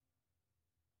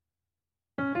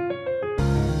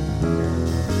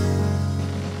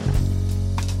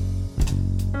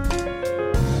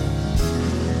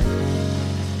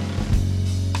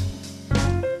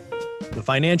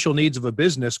financial needs of a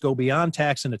business go beyond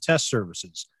tax and attest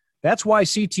services. That's why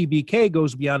CTBK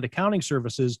goes beyond accounting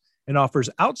services and offers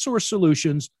outsourced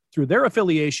solutions through their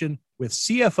affiliation with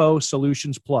CFO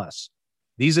Solutions Plus.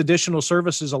 These additional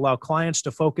services allow clients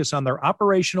to focus on their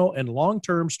operational and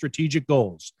long-term strategic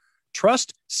goals.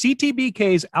 Trust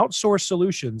CTBK's outsourced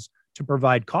solutions to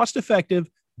provide cost-effective,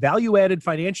 value-added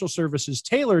financial services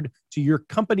tailored to your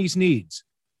company's needs.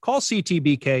 Call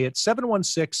CTBK at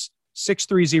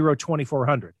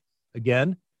 716-630-2400.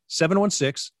 Again,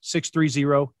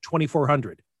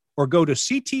 716-630-2400. Or go to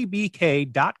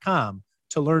ctbk.com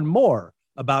to learn more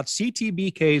about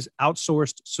CTBK's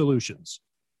outsourced solutions.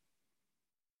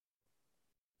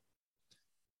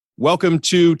 Welcome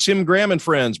to Tim Graham and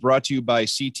Friends, brought to you by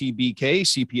CTBK,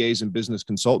 CPAs and Business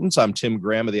Consultants. I'm Tim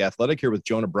Graham of The Athletic, here with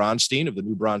Jonah Bronstein of the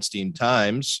New Bronstein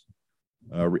Times,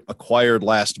 acquired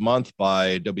last month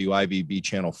by WIVB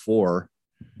Channel 4.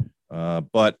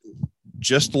 But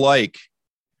just like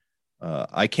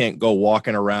I can't go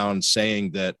walking around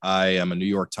saying that I am a New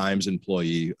York Times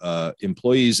employee,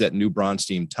 employees at New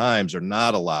Bronstein Times are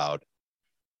not allowed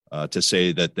to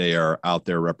say that they are out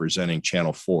there representing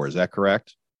Channel 4. Is that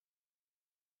correct?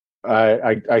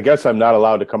 I guess I'm not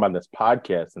allowed to come on this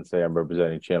podcast and say I'm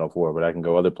representing Channel 4, but I can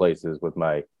go other places with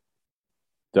my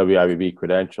WIVB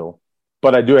credential.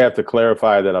 But I do have to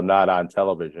clarify that I'm not on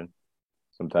television.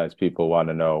 Sometimes people want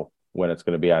to know when it's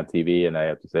going to be on TV, and I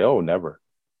have to say, oh, never.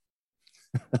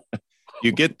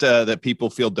 You get that people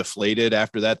feel deflated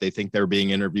after that. They think they're being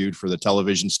interviewed for the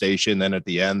television station. Then at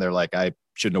the end, they're like, I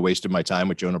shouldn't have wasted my time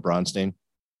with Jonah Bronstein.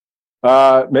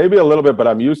 Maybe a little bit, but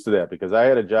I'm used to that because I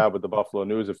had a job with the Buffalo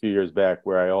News a few years back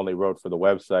where I only wrote for the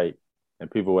website,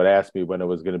 and people would ask me when it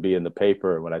was going to be in the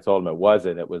paper. And when I told them it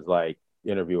wasn't, it was like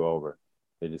interview over.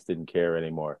 They just didn't care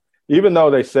anymore. Even though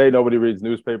they say nobody reads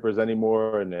newspapers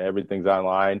anymore and everything's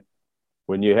online,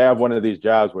 when you have one of these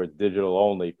jobs where it's digital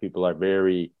only, people are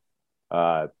very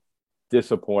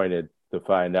disappointed to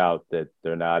find out that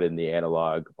they're not in the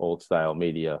analog old style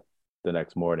media the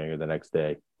next morning or the next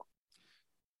day.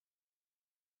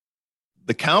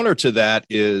 The counter to that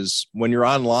is when you're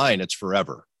online, it's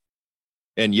forever.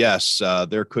 And yes,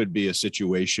 there could be a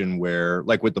situation where,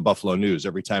 like with the Buffalo News,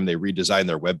 every time they redesign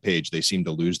their webpage, they seem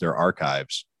to lose their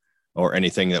archives or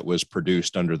anything that was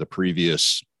produced under the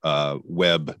previous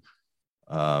web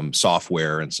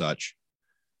software and such.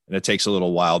 And it takes a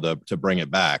little while to bring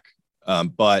it back.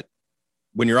 But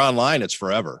when you're online, it's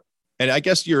forever. And I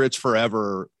guess it's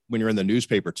forever when you're in the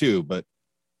newspaper too, but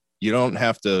you don't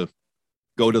have to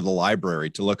go to the library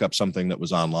to look up something that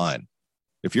was online.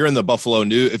 If you're in the Buffalo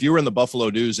News, if you were in the Buffalo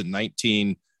News in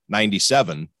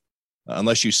 1997,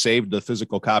 unless you saved the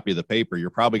physical copy of the paper, you're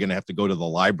probably going to have to go to the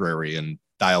library and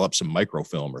dial up some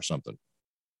microfilm or something.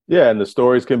 Yeah, and the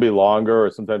stories can be longer,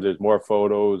 or sometimes there's more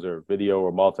photos or video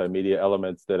or multimedia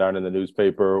elements that aren't in the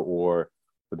newspaper. Or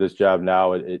with this job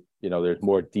now, there's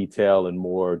more detail and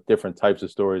more different types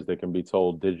of stories that can be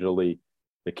told digitally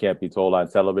that can't be told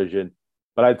on television.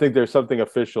 But I think there's something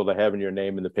official to having your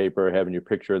name in the paper, having your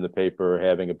picture in the paper,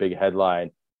 having a big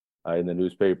headline in the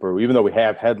newspaper. Even though we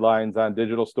have headlines on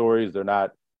digital stories, they're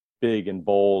not big and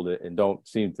bold and don't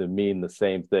seem to mean the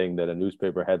same thing that a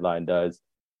newspaper headline does.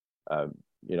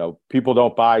 People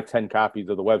don't buy 10 copies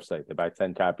of the website. They buy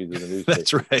 10 copies of the newspaper.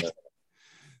 That's right.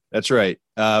 That's right.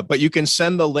 But you can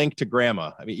send the link to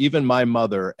grandma. I mean, even my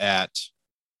mother at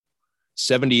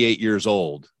 78 years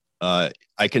old, I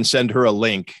can send her a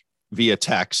link via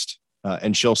text,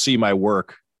 and she'll see my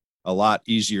work a lot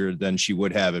easier than she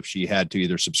would have if she had to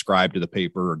either subscribe to the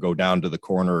paper or go down to the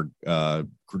corner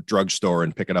drugstore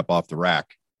and pick it up off the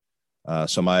rack.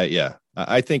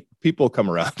 I think people come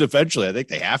around eventually. I think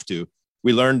they have to.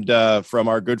 We learned from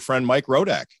our good friend Mike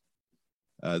Rodak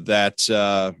that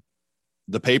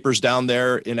the papers down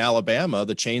there in Alabama,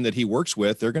 the chain that he works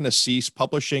with, they're going to cease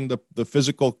publishing the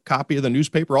physical copy of the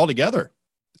newspaper altogether.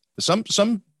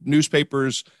 Some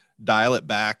newspapers dial it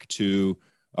back to,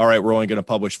 all right, we're only going to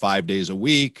publish 5 days a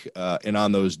week. And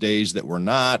on those days that we're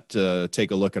not, take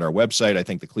a look at our website. I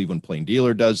think the Cleveland Plain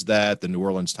Dealer does that. The New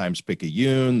Orleans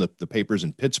Times-Picayune, the papers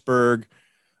in Pittsburgh.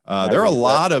 There are a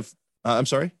lot of, I'm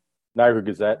sorry? Niagara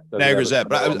Gazette. Niagara Gazette.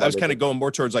 But I was kind of going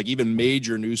more towards like even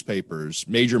major newspapers,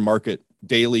 major market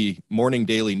morning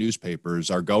daily newspapers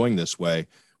are going this way.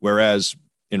 Whereas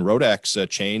in Rodak's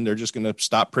chain, they're just going to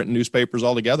stop printing newspapers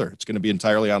altogether. It's going to be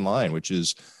entirely online, which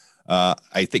is,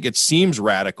 I think it seems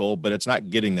radical, but it's not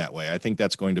getting that way. I think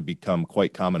that's going to become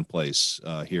quite commonplace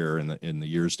here in the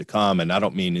years to come. And I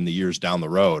don't mean in the years down the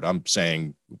road. I'm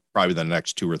saying probably the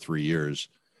next 2 or 3 years,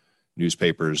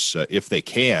 newspapers, if they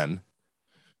can,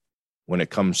 when it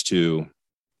comes to,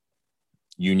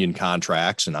 union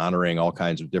contracts and honoring all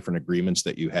kinds of different agreements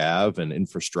that you have and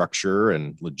infrastructure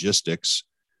and logistics,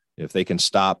 if they can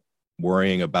stop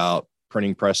worrying about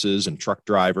printing presses and truck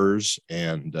drivers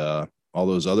and all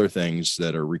those other things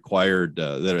that are required,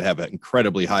 that have an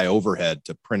incredibly high overhead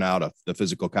to print out the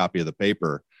physical copy of the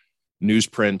paper,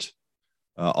 newsprint,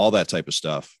 all that type of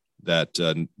stuff, that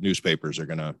newspapers are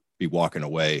going to be walking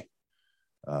away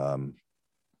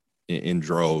in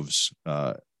droves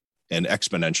and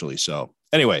exponentially so.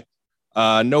 Anyway,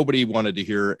 nobody wanted to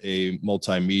hear a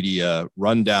multimedia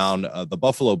rundown. The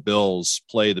Buffalo Bills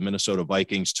play the Minnesota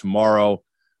Vikings tomorrow.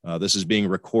 This is being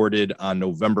recorded on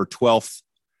November 12th,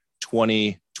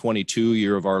 2022,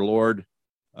 year of our Lord,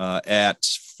 at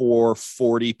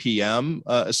 4:40 p.m.,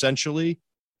 essentially.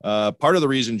 Part of the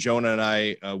reason Jonah and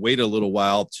I waited a little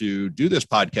while to do this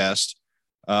podcast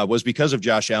was because of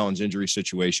Josh Allen's injury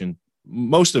situation.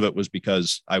 Most of it was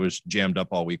because I was jammed up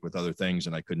all week with other things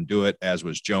and I couldn't do it, as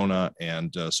was Jonah.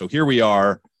 And so here we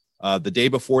are, the day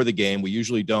before the game. We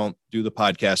usually don't do the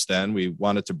podcast then. We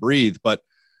wanted to breathe, but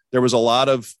there was a lot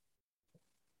of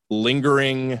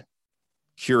lingering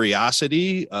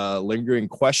curiosity, lingering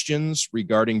questions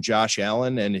regarding Josh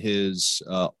Allen and his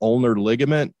ulnar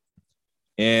ligament.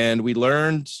 And we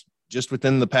learned just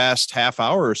within the past half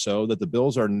hour or so that the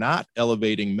Bills are not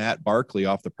elevating Matt Barkley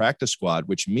off the practice squad,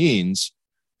 which means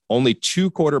only 2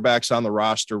 quarterbacks on the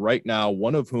roster right now,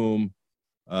 one of whom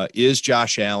is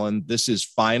Josh Allen. This is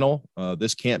final.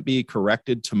 This can't be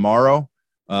corrected tomorrow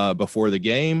before the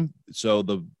game. So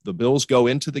the Bills go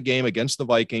into the game against the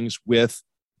Vikings with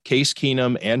Case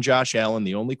Keenum and Josh Allen,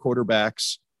 the only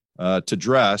quarterbacks to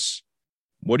dress.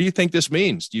 What do you think this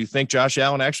means? Do you think Josh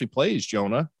Allen actually plays,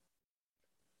 Jonah?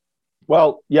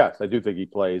 Well, yes, I do think he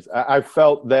plays. I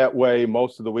felt that way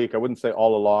most of the week. I wouldn't say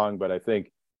all along, but I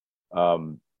think,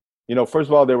 first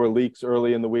of all, there were leaks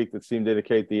early in the week that seemed to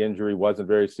indicate the injury wasn't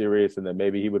very serious and that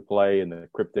maybe he would play, and the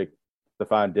cryptic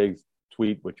Stephon Diggs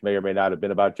tweet, which may or may not have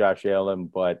been about Josh Allen,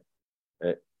 but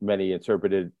many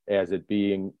interpreted as it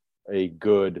being a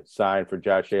good sign for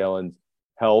Josh Allen's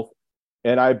health.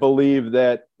 And I believe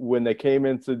that when they came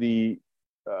into the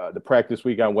practice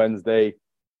week on Wednesday,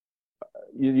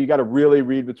 you got to really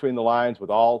read between the lines with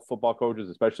all football coaches,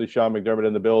 especially Sean McDermott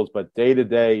and the Bills. But day to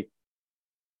day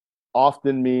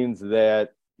often means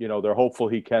that, they're hopeful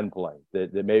he can play,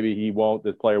 that maybe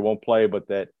this player won't play, but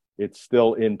that it's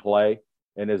still in play.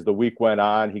 And as the week went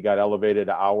on, he got elevated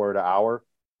hour to hour.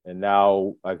 And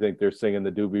now I think they're singing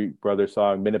the Doobie Brothers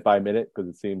song minute by minute, because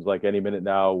it seems like any minute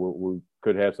now we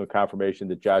could have some confirmation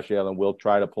that Josh Allen will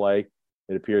try to play.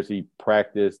 It appears he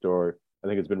practiced, or I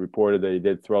think it's been reported that he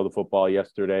did throw the football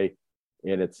yesterday,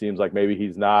 and it seems like maybe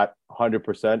he's not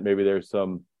 100%. Maybe there's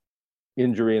some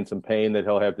injury and some pain that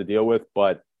he'll have to deal with,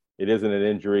 but it isn't an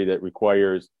injury that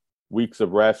requires weeks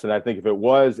of rest. And I think if it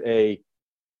was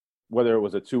whether it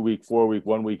was a 2-week, 4-week,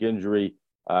 1-week injury,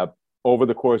 over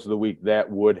the course of the week, that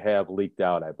would have leaked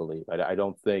out, I believe. I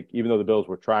don't think, even though the Bills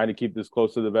were trying to keep this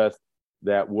close to the vest,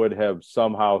 that would have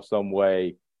somehow, some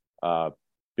way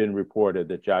been reported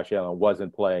that Josh Allen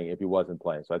wasn't playing if he wasn't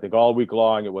playing. So I think all week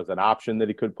long it was an option that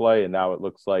he could play, and now it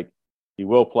looks like he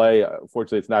will play.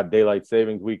 Fortunately, it's not daylight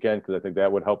savings weekend, because I think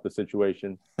that would help the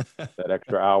situation, that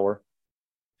extra hour.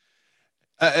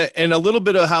 And a little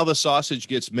bit of how the sausage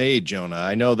gets made, Jonah.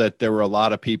 I know that there were a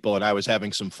lot of people, and I was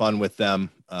having some fun with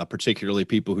them, particularly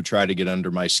people who try to get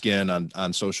under my skin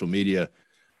on social media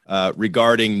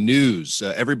regarding news.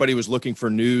 Everybody was looking for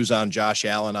news on Josh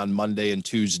Allen on Monday and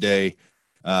Tuesday,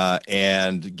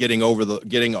 and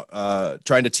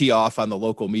trying to tee off on the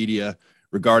local media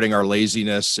regarding our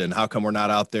laziness and how come we're not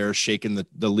out there shaking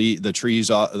the leaves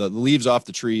off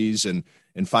the trees and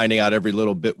finding out every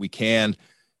little bit we can.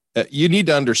 You need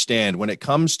to understand, when it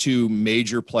comes to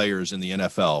major players in the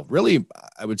NFL, really,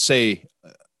 I would say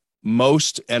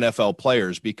most NFL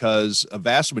players, because a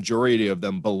vast majority of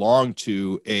them belong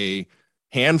to a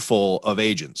handful of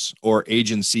agents or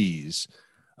agencies.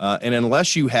 And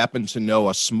unless you happen to know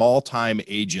a small-time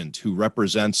agent who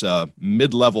represents a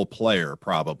mid-level player,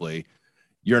 probably,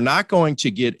 you're not going to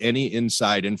get any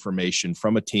inside information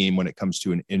from a team when it comes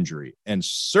to an injury, and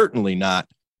certainly not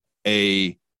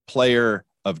a player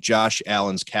of Josh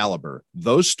Allen's caliber.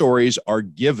 Those stories are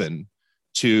given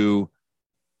to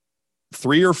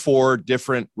 3 or 4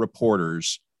 different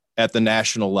reporters at the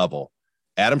national level: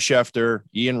 Adam Schefter,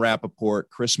 Ian Rappaport,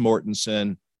 Chris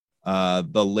Mortensen,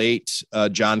 the late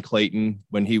John Clayton,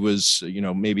 when he was,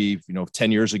 maybe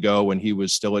 10 years ago, when he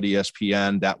was still at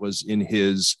ESPN, that was in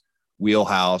his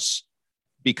wheelhouse,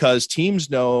 because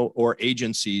teams know, or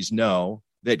agencies know,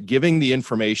 that giving the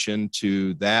information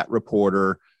to that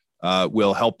reporter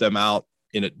will help them out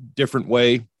in a different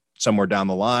way somewhere down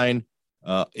the line.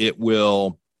 It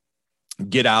will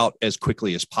get out as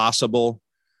quickly as possible.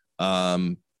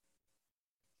 Tim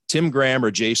Graham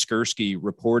or Jay Skursky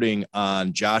reporting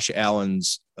on Josh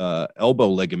Allen's elbow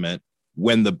ligament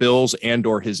when the Bills and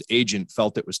or his agent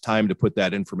felt it was time to put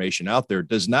that information out there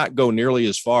does not go nearly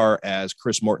as far as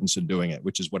Chris Mortensen doing it,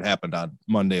 which is what happened on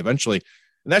Monday eventually.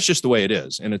 And that's just the way it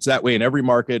is. And it's that way in every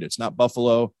market. It's not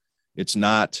Buffalo. It's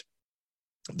not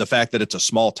the fact that it's a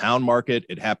small town market.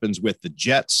 It happens with the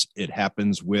Jets. It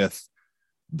happens with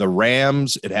the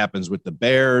Rams. It happens with the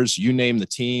Bears. You name the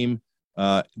team.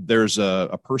 There's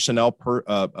a personnel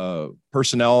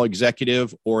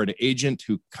executive or an agent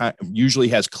who usually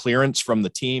has clearance from the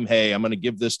team. Hey, I'm going to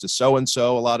give this to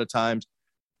so-and-so. A lot of times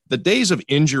the days of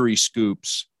injury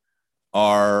scoops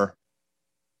are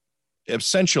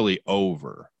essentially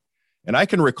over. And I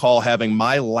can recall having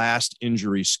my last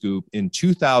injury scoop in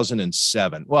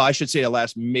 2007. Well, I should say a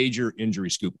last major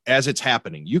injury scoop as it's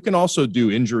happening. You can also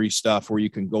do injury stuff where you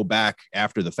can go back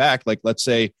after the fact. Like, let's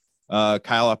say,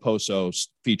 Kyle Okposo's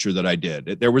feature that I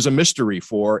did. There was a mystery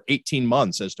for 18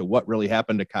 months as to what really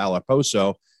happened to Kyle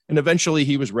Okposo. And eventually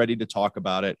he was ready to talk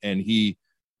about it. And he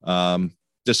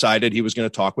decided he was going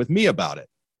to talk with me about it.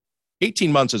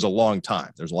 18 months is a long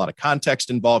time. There's a lot of context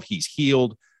involved. He's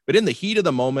healed. But in the heat of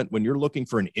the moment, when you're looking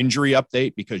for an injury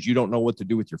update because you don't know what to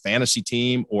do with your fantasy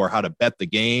team or how to bet the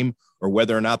game or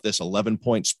whether or not this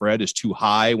 11-point spread is too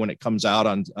high when it comes out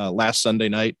on last Sunday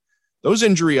night, those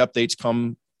injury updates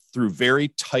come through very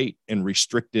tight and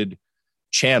restricted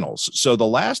channels. So the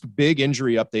last big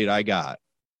injury update I got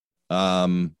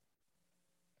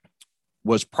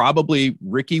was probably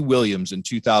Ricky Williams in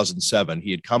 2007.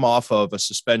 He had come off of a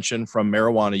suspension from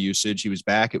marijuana usage. He was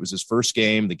back. It was his first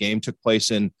game. The game took place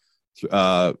at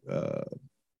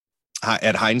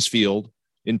Heinz Field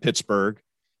in Pittsburgh,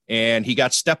 and he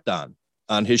got stepped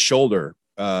on his shoulder,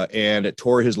 and it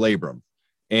tore his labrum.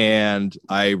 And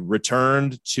I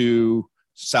returned to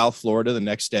South Florida the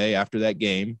next day after that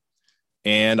game,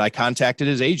 and I contacted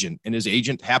his agent, and his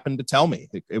agent happened to tell me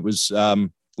it was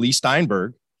Lee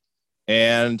Steinberg.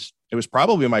 And it was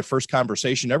probably my first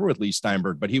conversation ever with Lee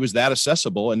Steinberg, but he was that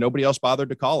accessible and nobody else bothered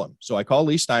to call him. So I called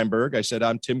Lee Steinberg. I said,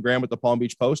 I'm Tim Graham with the Palm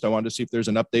Beach Post. I wanted to see if there's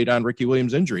an update on Ricky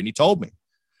Williams' injury. And he told me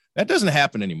that doesn't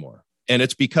happen anymore. And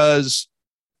it's because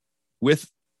with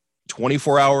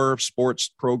 24-hour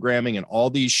sports programming and all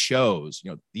these shows,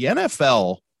 the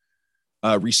NFL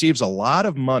receives a lot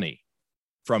of money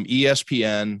from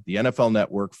ESPN, the NFL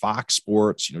Network, Fox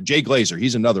Sports. Jay Glazer,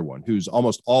 he's another one who's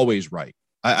almost always right.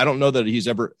 I don't know that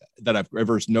I've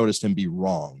ever noticed him be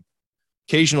wrong.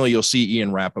 Occasionally you'll see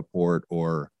Ian Rappaport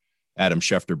or Adam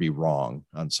Schefter be wrong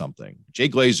on something. Jay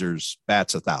Glazer's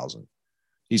bats 1,000.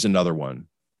 He's another one.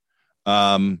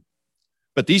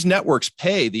 But these networks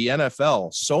pay the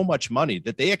NFL so much money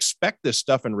that they expect this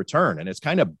stuff in return. And it's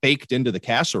kind of baked into the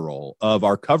casserole of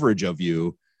our coverage of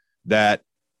you that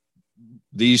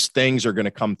these things are going to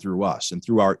come through us and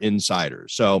through our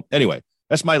insiders. So anyway,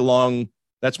 that's my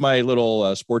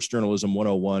little sports journalism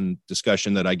 101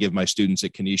 discussion that I give my students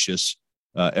at Canisius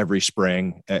every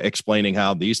spring, explaining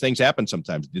how these things happen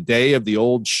sometimes. The day of the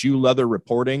old shoe leather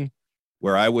reporting,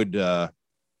 where I would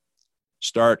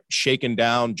start shaking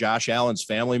down Josh Allen's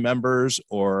family members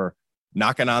or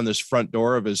knocking on this front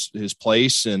door of his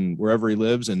place and wherever he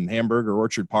lives in Hamburg or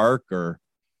Orchard Park or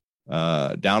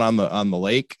down on the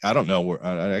lake. I don't know where.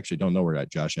 I actually don't know where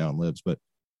that Josh Allen lives, but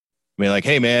I mean, like,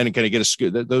 hey, man, can I get a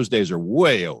scoop? Those days are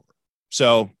way over.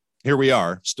 So here we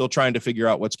are, still trying to figure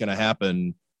out what's going to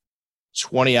happen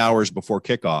 20 hours before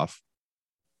kickoff.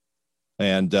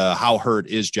 And how hurt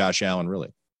is Josh Allen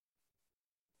really?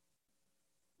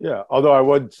 Yeah, although I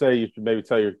would say you should maybe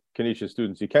tell your Canisius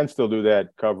students you can still do that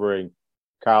covering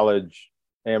college,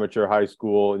 amateur, high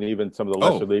school, and even some of the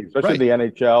lesser leagues, especially the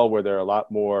NHL, where there are a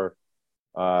lot more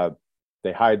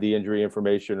they hide the injury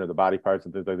information or the body parts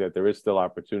and things like that. There is still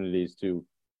opportunities to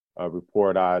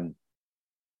report on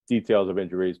details of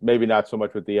injuries, maybe not so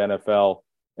much with the NFL.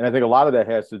 And I think a lot of that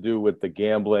has to do with the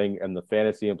gambling and the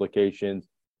fantasy implications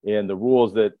and the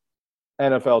rules that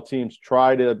NFL teams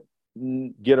try to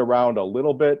get around a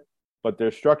little bit, but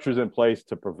there's structures in place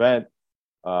to prevent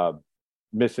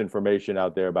misinformation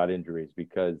out there about injuries,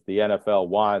 because the NFL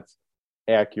wants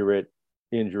accurate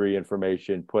injury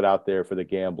information put out there for the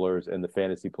gamblers and the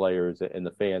fantasy players and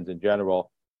the fans in general.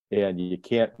 And you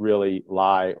can't really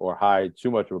lie or hide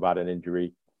too much about an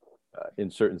injury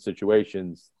in certain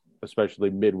situations, especially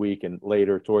midweek and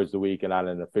later towards the week and on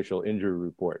an official injury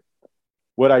report.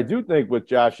 What I do think with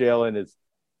Josh Allen is,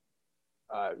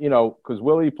 because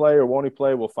will he play or won't he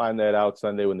play? We'll find that out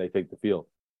Sunday when they take the field.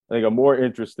 I think a more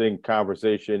interesting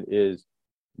conversation is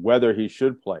whether he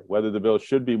should play, whether the Bills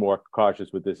should be more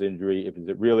cautious with this injury. Is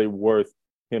it really worth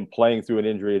him playing through an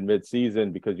injury in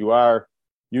midseason? Because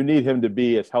you need him to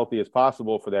be as healthy as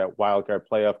possible for that wild card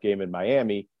playoff game in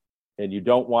Miami, and you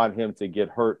don't want him to get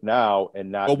hurt now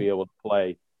and not be able to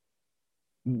play.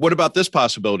 What about this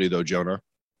possibility, though, Jonah,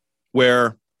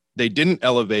 where they didn't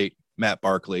elevate Matt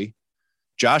Barkley?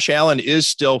 Josh Allen is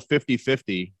still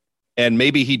 50-50, and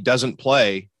maybe he doesn't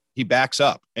play. He backs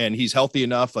up, and he's healthy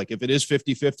enough. Like, if it is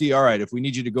 50-50, all right, if we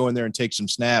need you to go in there and take some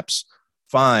snaps,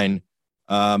 fine.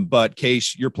 But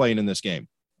Case, you're playing in this game.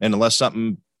 And unless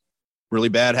something really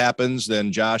bad happens,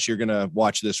 then Josh, you're going to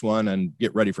watch this one and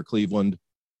get ready for Cleveland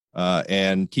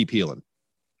and keep healing.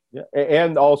 Yeah,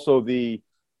 and also the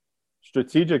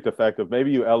strategic effect of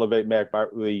maybe you elevate Matt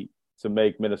Barkley to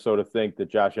make Minnesota think that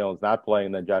Josh Allen's not playing,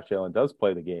 and then Josh Allen does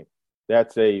play the game.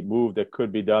 That's a move that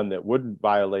could be done that wouldn't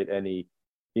violate any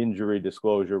injury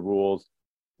disclosure rules,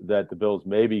 that the Bills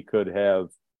maybe could have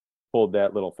pulled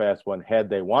that little fast one had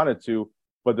they wanted to.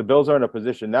 But the Bills are in a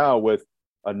position now with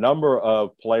a number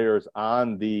of players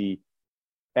on the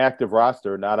active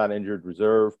roster, not on injured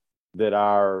reserve, that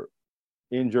are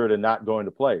injured and not going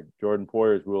to play. Jordan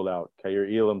Poyer is ruled out.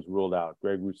 Kaiir Elam's ruled out.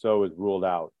 Greg Rousseau is ruled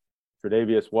out.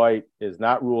 Tre'Davious White is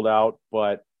not ruled out,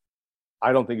 but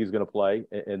I don't think he's going to play.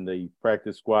 In the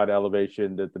practice squad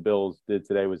elevation that the Bills did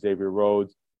today with Xavier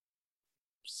Rhodes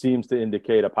seems to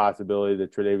indicate a possibility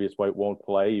that Tre'Davious White won't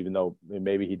play, even though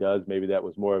maybe he does. Maybe that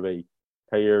was more of a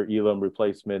Kaiir Elam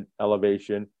replacement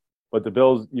elevation. But the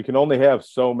Bills, you can only have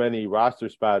so many roster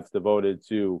spots devoted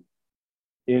to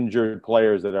injured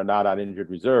players that are not on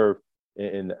injured reserve.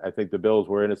 And I think the Bills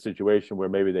were in a situation where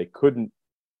maybe they couldn't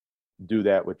do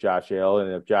that with Josh Allen.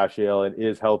 And if Josh Allen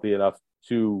is healthy enough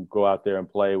to go out there and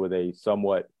play with a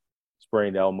somewhat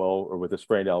sprained elbow or with a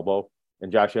sprained elbow,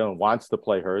 and Josh Allen wants to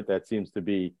play hurt, that seems to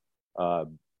be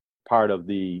part of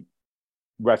the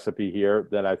recipe here,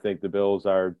 then I think the Bills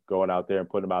are going out there and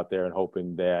putting him out there and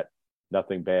hoping that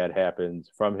nothing bad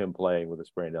happens from him playing with a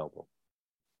sprained elbow.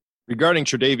 Regarding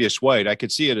Tre'Davious White, I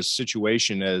could see it as a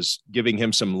situation as giving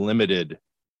him some limited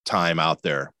time out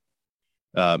there.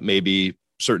 Maybe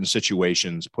certain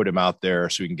situations, put him out there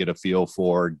so we can get a feel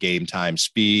for game time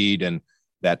speed and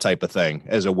that type of thing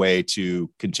as a way to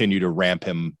continue to ramp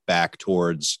him back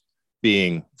towards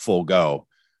being full go.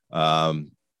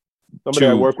 Somebody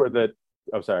I work with at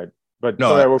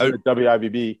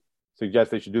WIVB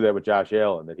suggests they should do that with Josh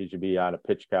Allen, that he should be on a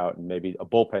pitch count and maybe a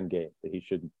bullpen game, that he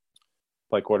should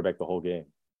play quarterback the whole game.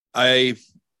 I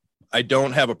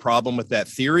don't have a problem with that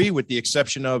theory, with the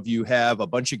exception of you have a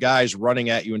bunch of guys running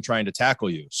at you and trying to tackle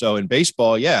you. So in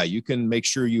baseball, yeah, you can make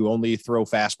sure you only throw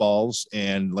fastballs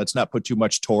and let's not put too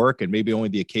much torque and maybe only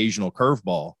the occasional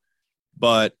curveball.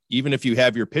 But even if you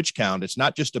have your pitch count, it's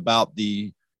not just about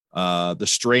the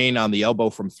strain on the elbow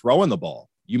from throwing the ball.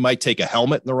 You might take a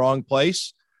helmet in the wrong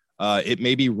place. It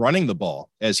may be running the ball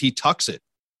as he tucks it.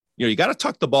 You know, you got to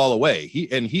tuck the ball away.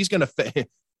 He's going to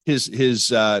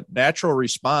his natural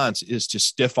response is to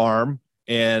stiff arm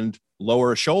and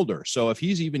lower a shoulder. So if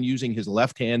he's even using his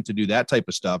left hand to do that type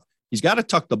of stuff, he's got to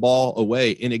tuck the ball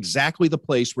away in exactly the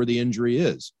place where the injury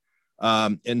is.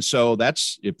 And so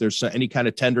that's if there's any kind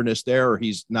of tenderness there, or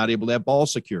he's not able to have ball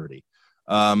security.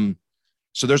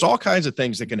 So there's all kinds of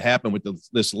things that can happen with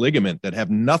this ligament that have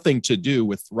nothing to do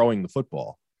with throwing the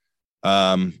football.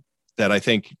 That I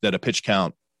think that a pitch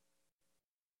count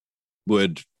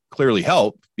would clearly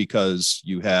help, because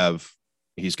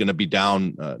he's going to be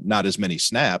down not as many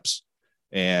snaps.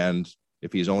 And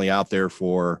if he's only out there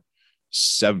for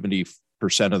 70%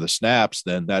 of the snaps,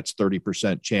 then that's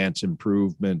 30% chance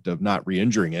improvement of not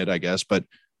re-injuring it, I guess. But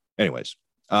anyways,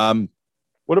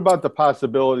 what about the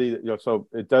possibility that, so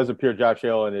it does appear Josh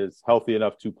Allen is healthy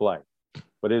enough to play,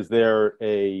 but is there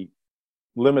a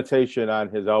limitation on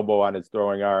his elbow, on his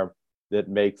throwing arm, that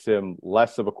makes him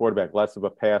less of a quarterback, less of a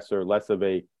passer, less of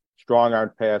a strong arm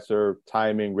passer?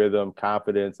 Timing, rhythm,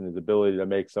 confidence, and his ability to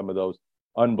make some of those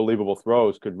unbelievable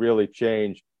throws could really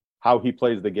change how he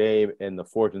plays the game and the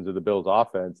fortunes of the Bills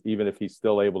offense, even if he's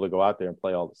still able to go out there and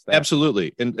play all the snaps.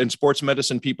 Absolutely. And sports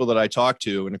medicine people that I talk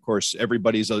to, and of course,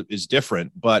 everybody's is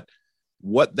different, but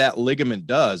what that ligament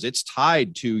does, it's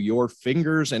tied to your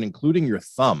fingers and including your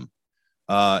thumb.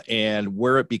 And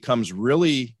where it becomes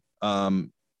really,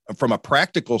 from a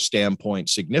practical standpoint,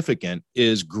 significant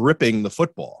is gripping the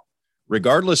football,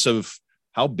 regardless of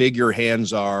how big your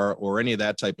hands are or any of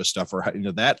that type of stuff, or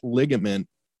that ligament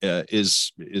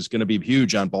is going to be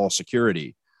huge on ball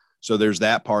security. So there's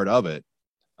that part of it.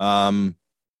 So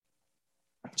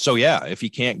yeah, if he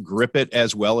can't grip it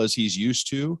as well as he's used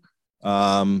to,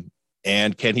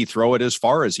 and can he throw it as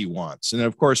far as he wants? And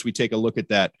of course we take a look at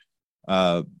that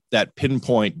that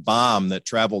pinpoint bomb that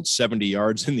traveled 70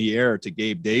 yards in the air to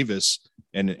Gabe Davis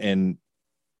and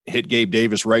hit Gabe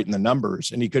Davis right in the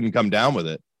numbers, and he couldn't come down with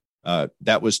it.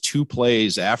 That was 2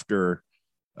 plays after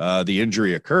the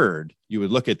injury occurred. You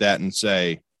would look at that and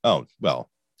say, oh, well,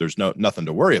 there's nothing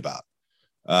to worry about.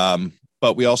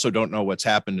 But we also don't know what's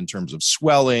happened in terms of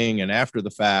swelling and after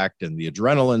the fact, and the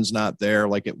adrenaline's not there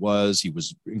like it was. He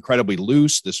was incredibly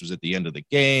loose. This was at the end of the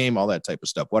game, all that type of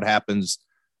stuff. What happens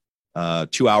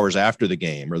 2 hours after the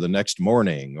game or the next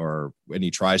morning, or when he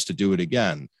tries to do it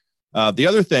again? The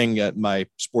other thing that my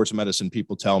sports medicine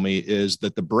people tell me is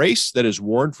that the brace that is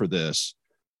worn for this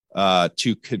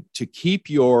to keep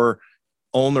your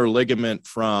ulnar ligament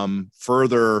from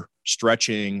further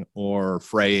stretching or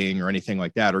fraying or anything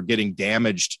like that, or getting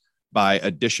damaged by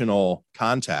additional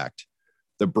contact,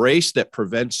 the brace that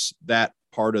prevents that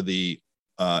part of the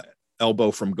elbow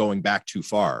from going back too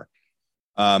far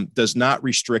does not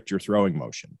restrict your throwing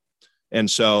motion.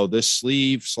 And so this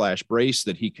sleeve/brace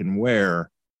that he can wear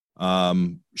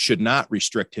should not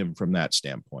restrict him from that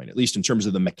standpoint, at least in terms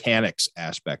of the mechanics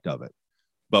aspect of it.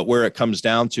 But where it comes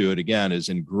down to it, again, is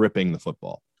in gripping the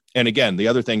football. And again, the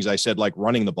other things I said, like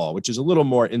running the ball, which is a little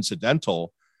more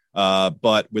incidental,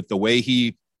 but with the way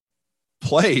he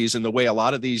plays and the way a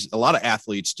lot of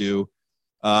athletes do,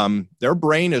 their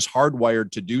brain is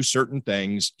hardwired to do certain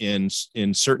things in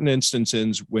certain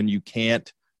instances when you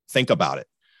can't think about it.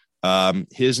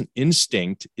 His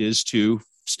instinct is to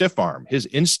stiff arm. His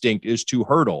instinct is to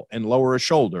hurdle and lower a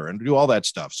shoulder and do all that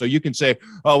stuff. So you can say,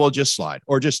 oh, well, just slide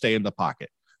or just stay in the pocket.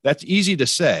 That's easy to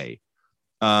say.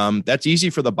 That's easy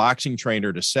for the boxing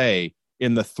trainer to say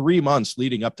in the 3 months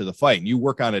leading up to the fight. And you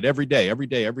work on it every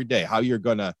day, how you're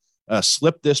going to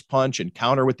slip this punch and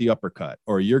counter with the uppercut,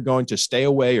 or you're going to stay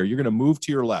away, or you're going to move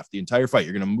to your left the entire fight.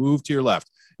 You're going to move to your left.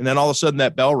 And then all of a sudden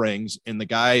that bell rings and the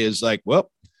guy is like,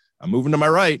 well, I'm moving to my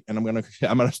right and I'm going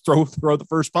to throw the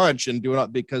first punch and do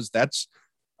it, because that's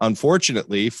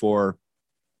unfortunately for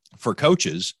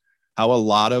coaches, how a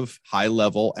lot of high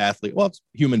level athlete, well, it's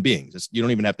human beings. You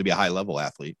don't even have to be a high level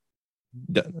athlete.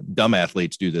 Dumb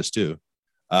athletes do this too.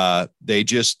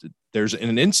 There's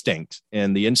an instinct,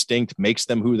 and the instinct makes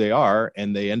them who they are.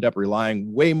 And they end up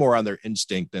relying way more on their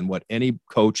instinct than what any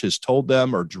coach has told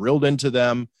them or drilled into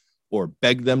them or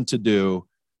begged them to do.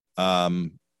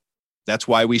 That's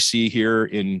why we see here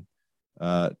in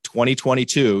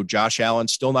 2022, Josh Allen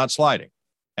still not sliding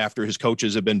after his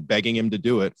coaches have been begging him to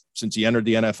do it since he entered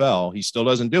the NFL. He still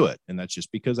doesn't do it. And that's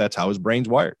just because that's how his brain's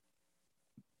wired.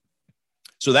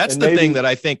 So that's the thing that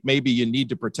I think maybe you need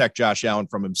to protect Josh Allen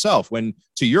from himself, when,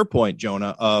 to your point,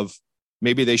 Jonah, of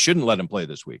maybe they shouldn't let him play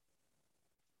this week.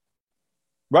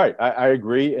 Right. I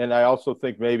agree. And I also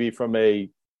think maybe from a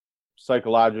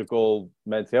psychological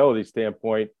mentality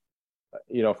standpoint,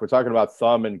 if we're talking about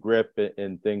thumb and grip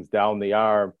and things down the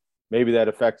arm, maybe that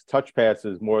affects touch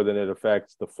passes more than it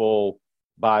affects the full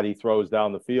body throws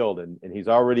down the field. And he's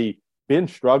already been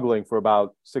struggling for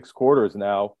about 6 quarters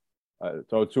now.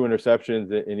 Throw 2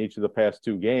 interceptions in each of the past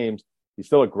 2 games. He's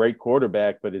still a great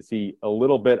quarterback, but is he a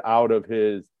little bit out of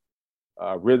his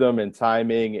rhythm and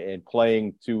timing and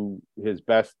playing to his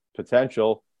best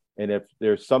potential? And if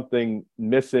there's something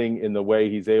missing in the way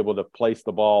he's able to place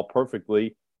the ball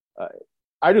perfectly,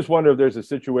 I just wonder if there's a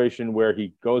situation where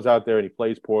he goes out there and he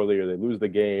plays poorly, or they lose the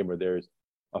game, or there's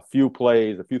a few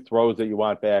throws that you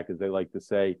want back, as they like to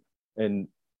say. And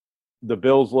the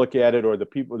Bills look at it, or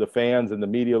the fans and the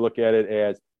media look at it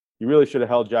as, you really should have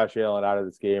held Josh Allen out of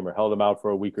this game, or held him out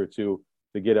for a week or two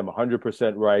to get him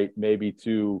 100% right, maybe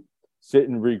to sit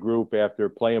and regroup after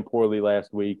playing poorly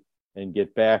last week and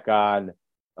get back on.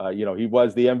 He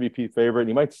was the MVP favorite, and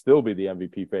he might still be the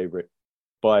MVP favorite.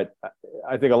 But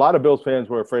I think a lot of Bills fans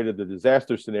were afraid of the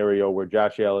disaster scenario where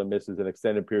Josh Allen misses an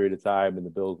extended period of time and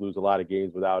the Bills lose a lot of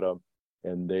games without him,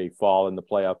 and they fall in the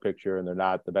playoff picture and they're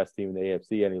not the best team in the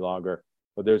AFC any longer.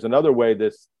 But there's another way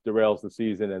this derails the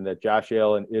season, and that Josh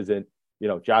Allen isn't,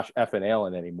 Josh effing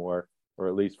Allen anymore, or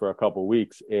at least for a couple of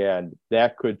weeks. And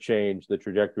that could change the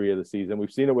trajectory of the season.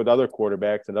 We've seen it with other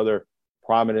quarterbacks and other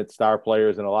prominent star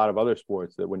players in a lot of other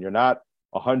sports, that when you're not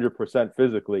 100%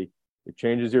 physically, it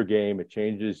changes your game. It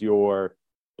changes your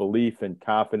belief and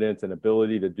confidence and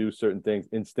ability to do certain things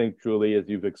instinctually, as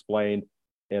you've explained.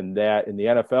 And that in the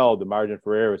NFL, the margin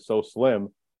for error is so slim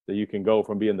that you can go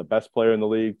from being the best player in the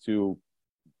league to,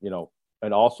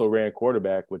 an also-ran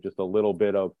quarterback with just a little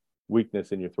bit of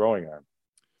weakness in your throwing arm.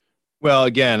 Well,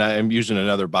 again, I'm using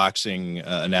another boxing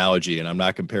analogy, and I'm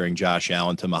not comparing Josh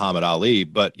Allen to Muhammad Ali,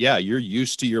 but yeah, you're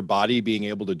used to your body being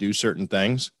able to do certain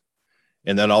things,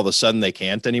 and then all of a sudden they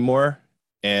can't anymore.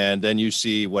 And then you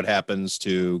see what happens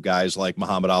to guys like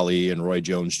Muhammad Ali and Roy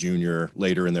Jones Jr.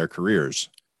 later in their careers.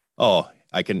 Oh,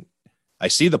 I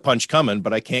see the punch coming,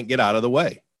 but I can't get out of the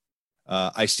way.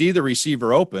 I see the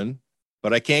receiver open,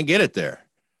 but I can't get it there.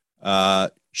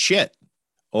 Shit.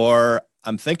 Or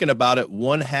I'm thinking about it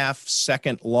 1/2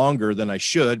 second longer than I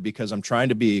should because I'm trying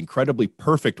to be incredibly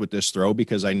perfect with this throw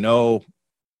because I know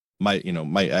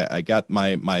I got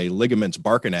my ligaments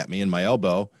barking at me in my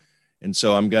elbow. And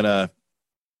so I'm going to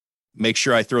make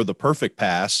sure I throw the perfect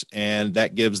pass, and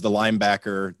that gives the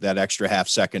linebacker that extra 1/2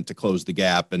 second to close the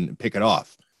gap and pick it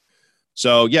off.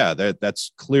 So yeah,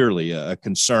 that's clearly a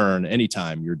concern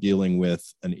anytime you're dealing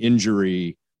with an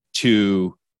injury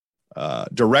to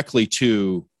directly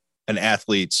to an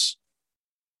athlete's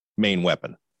main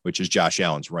weapon, which is Josh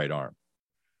Allen's right arm.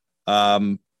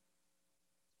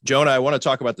 Jonah, I want to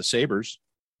talk about the Sabres.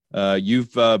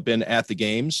 You've been at the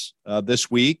games this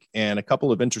week, and a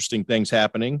couple of interesting things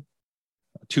happening.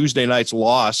 Tuesday night's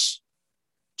loss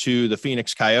to the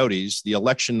Phoenix Coyotes, the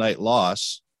election night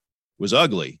loss, was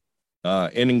ugly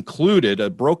and included a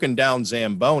broken down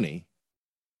Zamboni.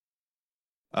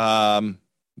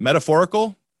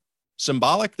 Metaphorical,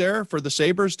 symbolic there for the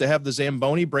Sabres to have the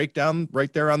Zamboni break down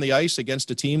right there on the ice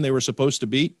against a team they were supposed to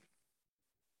beat?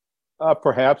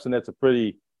 Perhaps, and that's a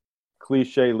pretty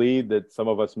cliche lead that some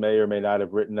of us may or may not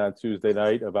have written on Tuesday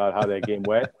night about how that game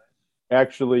went.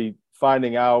 Actually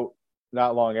finding out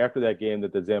not long after that game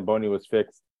that the Zamboni was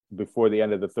fixed before the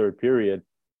end of the third period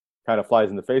kind of flies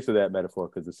in the face of that metaphor,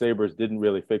 because the Sabres didn't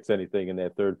really fix anything in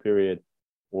that third period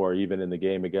or even in the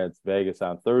game against Vegas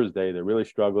on Thursday. They're really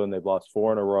struggling. They've lost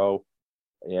 4 in a row,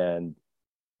 and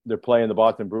they're playing the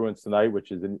Boston Bruins tonight,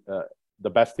 which is the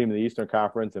best team in the Eastern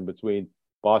Conference, and between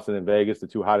Boston and Vegas, the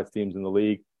 2 hottest teams in the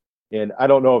league. And I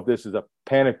don't know if this is a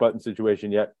panic button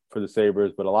situation yet for the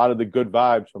Sabres, but a lot of the good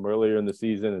vibes from earlier in the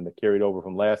season and that carried over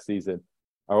from last season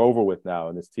are over with now.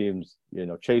 And this team's,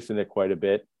 chasing it quite a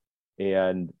bit.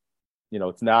 And,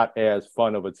 it's not as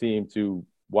fun of a team to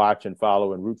watch and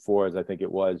follow and root for as I think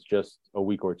it was just a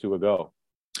week or two ago.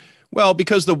 Well,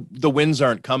 because the wins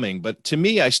aren't coming. But to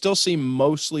me, I still see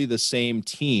mostly the same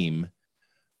team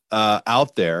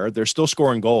out there. They're still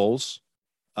scoring goals.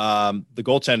 The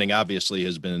goaltending obviously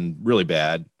has been really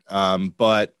bad,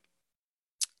 but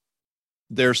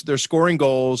they're scoring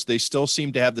goals. They still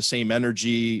seem to have the same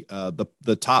energy.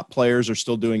 The top players are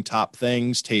still doing top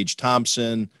things. Tage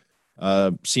Thompson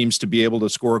seems to be able to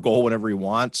score a goal whenever he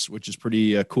wants, which is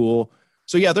pretty cool.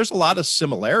 So yeah, there's a lot of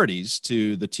similarities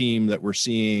to the team that we're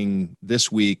seeing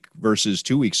this week versus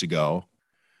 2 weeks ago.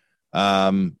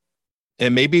 And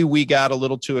maybe we got a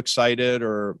little too excited,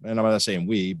 and I'm not saying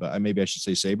we, but maybe I should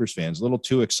say Sabres fans, a little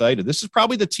too excited. This is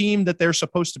probably the team that they're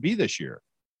supposed to be this year.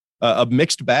 A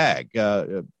mixed bag,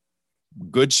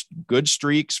 good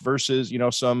streaks versus,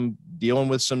 some dealing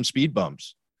with some speed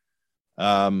bumps.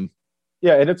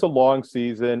 Yeah, and it's a long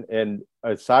season. And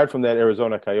aside from that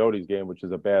Arizona Coyotes game, which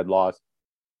is a bad loss,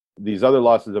 these other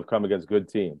losses have come against good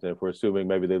teams. And if we're assuming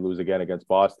maybe they lose again against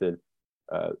Boston,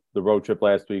 the road trip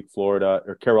last week, Florida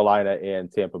or Carolina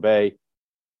and Tampa Bay,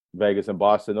 Vegas and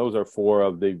Boston, those are 4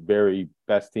 of the very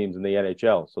best teams in the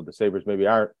NHL. So the Sabres maybe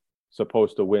aren't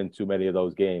supposed to win too many of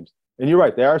those games. And you're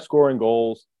right, they are scoring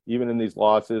goals even in these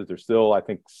losses. They're still, I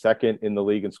think, second in the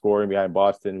league in scoring behind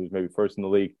Boston, who's maybe first in the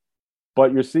league.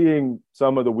 But you're seeing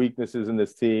some of the weaknesses in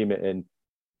this team and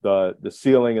the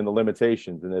ceiling and the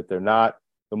limitations, and that they're not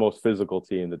the most physical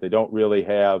team, that they don't really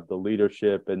have the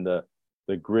leadership and the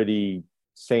gritty,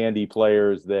 sandy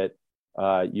players that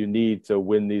you need to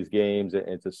win these games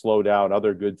and to slow down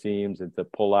other good teams and to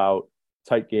pull out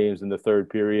tight games in the third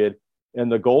period. And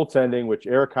the goaltending, which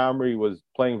Eric Comrie was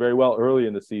playing very well early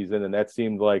in the season, and that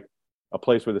seemed like a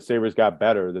place where the Sabres got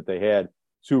better, that they had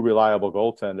 2 reliable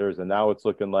goaltenders, and now it's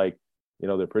looking like,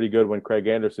 they're pretty good when Craig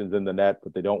Anderson's in the net,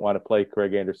 but they don't want to play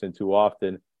Craig Anderson too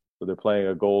often. So they're playing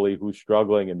a goalie who's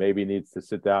struggling and maybe needs to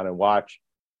sit down and watch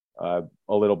a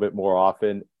little bit more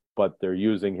often, but they're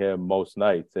using him most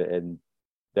nights. And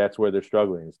that's where they're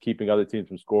struggling, is keeping other teams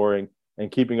from scoring and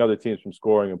keeping other teams from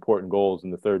scoring important goals in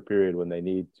the third period when they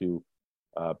need to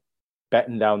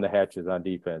batten down the hatches on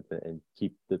defense and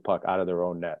keep the puck out of their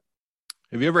own net.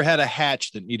 Have you ever had a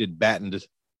hatch that needed battened?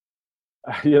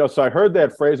 So I heard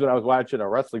that phrase when I was watching a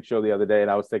wrestling show the other day,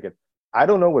 and I was thinking, I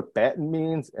don't know what batten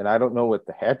means, and I don't know what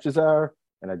the hatches are,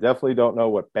 and I definitely don't know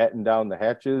what batten down the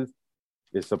hatches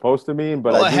is supposed to mean.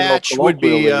 But well, a hatch would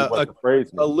be a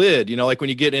lid, like when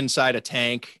you get inside a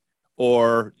tank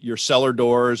or your cellar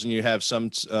doors, and you have some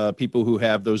people who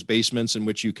have those basements in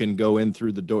which you can go in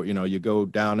through the door. You go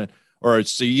down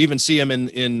so you even see them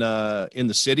in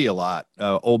the city a lot.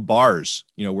 Old bars,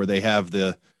 where they have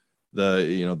the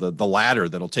the ladder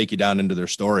that'll take you down into their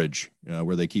storage,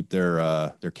 where they keep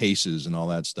their cases and all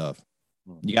that stuff.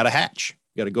 You got a hatch.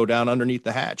 You got to go down underneath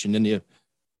the hatch, and then you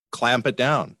clamp it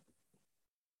down.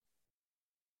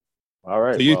 All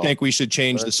right. So you think we should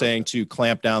change the saying to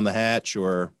clamp down the hatch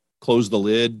or close the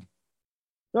lid?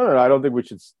 No. I don't think we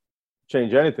should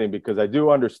change anything, because I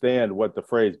do understand what the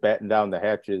phrase batten down the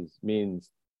hatches means,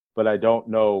 but I don't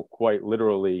know quite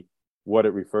literally what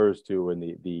it refers to and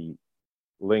the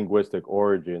linguistic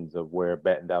origins of where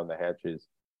batten down the hatches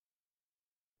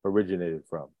originated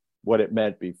from, what it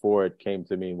meant before it came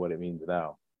to mean what it means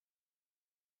now.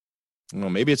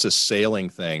 Well, maybe it's a sailing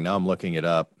thing. Now I'm looking it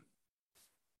up.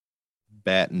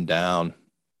 Batten down.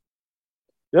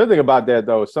 The other thing about that,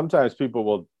 though, is sometimes people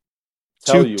will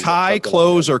tell you to tie,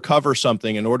 close, or cover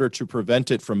something in order to prevent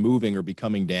it from moving or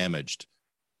becoming damaged.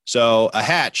 So a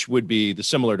hatch would be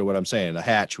similar to what I'm saying. A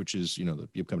hatch, which is, you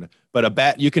come to,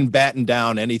 but you can batten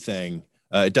down anything.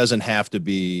 It doesn't have to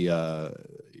be,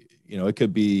 it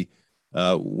could be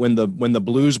when the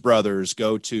Blues Brothers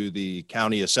go to the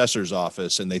county assessor's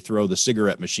office and they throw the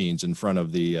cigarette machines in front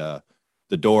of the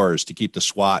doors to keep the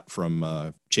SWAT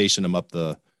from chasing them up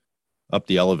the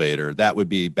elevator. That would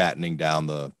be battening down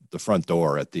the front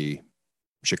door at the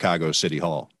Chicago City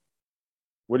Hall.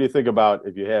 What do you think about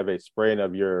if you have a sprain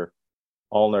of your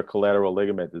ulnar collateral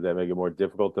ligament? Does that make it more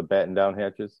difficult to batten down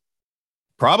hatches?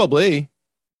 Probably,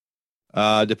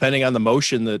 depending on the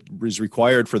motion that is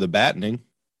required for the battening.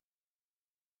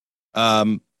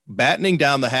 Battening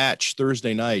down the hatch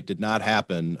Thursday night did not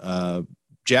happen.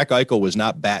 Jack Eichel was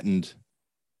not battened.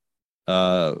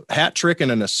 Hat trick and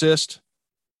an assist.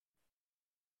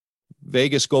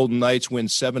 Vegas Golden Knights win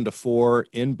 7-4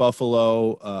 in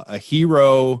Buffalo. A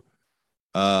hero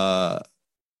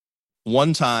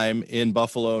one time in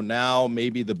Buffalo, now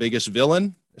maybe the biggest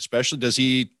villain, especially does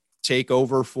he take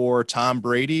over for Tom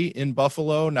Brady in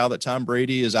Buffalo now that Tom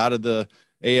Brady is out of the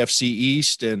AFC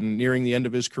East and nearing the end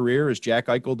of his career? Is Jack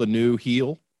Eichel the new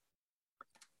heel?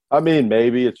 I mean,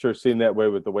 maybe. It sure seemed that way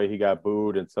with the way he got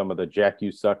booed and some of the Jack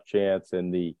You Suck chants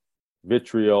and the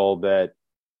vitriol that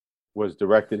was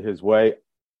directed his way.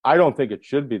 I don't think it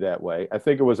should be that way. I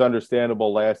think it was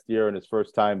understandable last year in his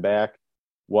first time back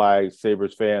why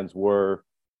Sabres fans were,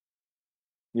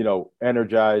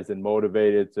 energized and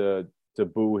motivated to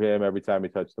boo him every time he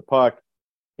touched the puck.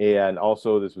 And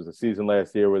also, this was a season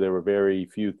last year where there were very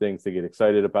few things to get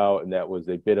excited about, and that was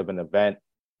a bit of an event.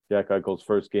 Jack Eichel's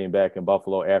first game back in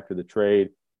Buffalo after the trade.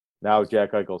 Now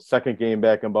Jack Eichel's second game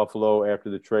back in Buffalo after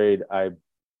the trade. I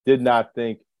did not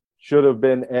think should have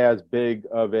been as big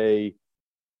of a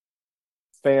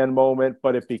fan moment,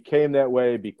 but it became that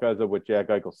way because of what Jack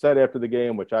Eichel said after the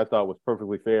game, which I thought was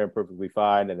perfectly fair and perfectly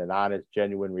fine and an honest,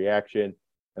 genuine reaction.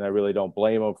 And I really don't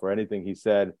blame him for anything he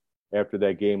said after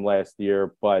that game last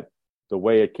year. But the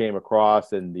way it came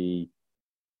across and the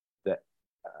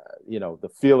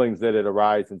feelings that it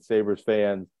arise in Sabres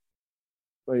fans,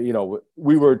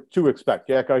 we were to expect.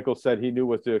 Jack Eichel said he knew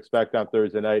what to expect on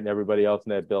Thursday night, and everybody else in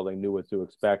that building knew what to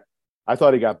expect. I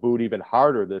thought he got booed even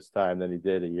harder this time than he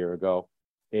did a year ago.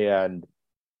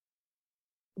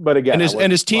 But again,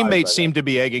 and his teammates seemed to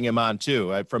be egging him on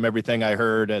too. From everything I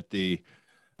heard at the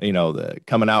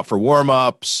coming out for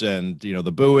warmups and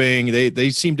the booing, they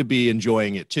seem to be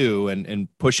enjoying it too and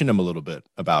pushing him a little bit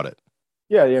about it.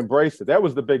 Yeah, they embraced it. That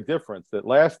was the big difference. That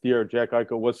last year Jack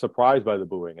Eichel was surprised by the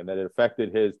booing and that it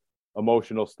affected his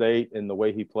emotional state and the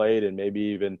way he played and maybe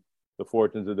even the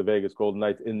fortunes of the Vegas Golden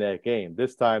Knights in that game.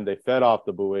 This time they fed off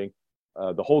the booing.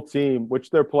 The whole team, which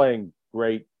they're playing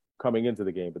great coming into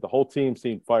the game, but the whole team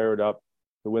seemed fired up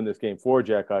to win this game for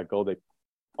Jack Eichel. They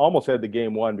almost had the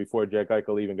game won before Jack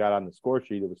Eichel even got on the score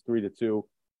sheet. It was 3-2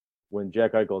 when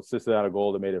Jack Eichel assisted on a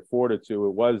goal that made it 4-2. It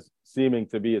was seeming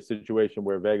to be a situation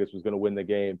where Vegas was going to win the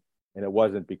game, and it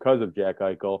wasn't because of Jack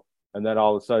Eichel. And then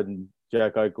all of a sudden,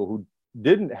 Jack Eichel, who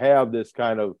didn't have this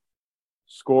kind of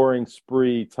scoring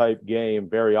spree type game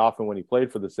very often when he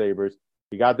played for the Sabres,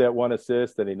 he got that one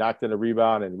assist and he knocked in a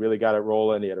rebound and really got it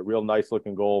rolling. He had a real nice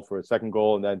looking goal for a second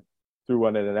goal and then threw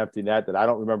one in an empty net that I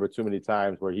don't remember too many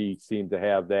times where he seemed to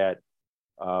have that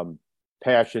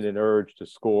passion and urge to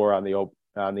score on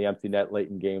the empty net late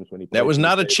in games when he played. That was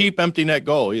not a cheap empty net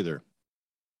goal either.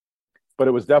 But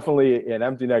it was definitely an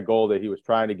empty net goal that he was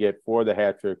trying to get for the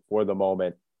hat trick, for the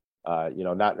moment.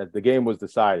 Not the game was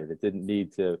decided. They didn't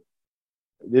need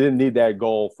that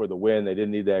goal for the win. They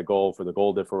didn't need that goal for the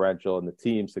goal differential and the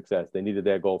team's success. They needed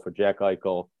that goal for Jack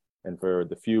Eichel and for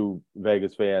the few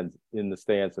Vegas fans in the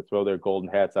stands to throw their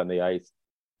golden hats on the ice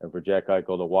and for Jack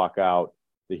Eichel to walk out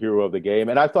the hero of the game.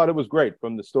 And I thought it was great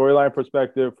from the storyline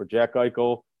perspective for Jack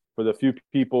Eichel for the few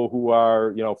people who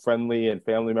are, friendly and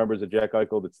family members of Jack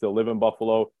Eichel that still live in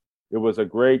Buffalo, it was a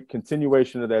great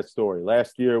continuation of that story.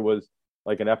 Last year was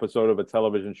like an episode of a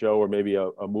television show or maybe a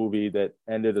movie that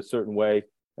ended a certain way.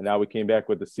 And now we came back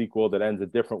with the sequel that ends a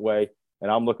different way.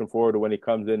 And I'm looking forward to when he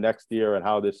comes in next year and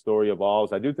how this story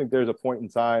evolves. I do think there's a point in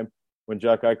time when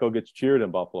Jack Eichel gets cheered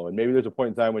in Buffalo. And maybe there's a point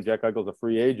in time when Jack Eichel's a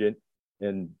free agent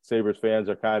and Sabres fans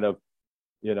are kind of,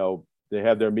 they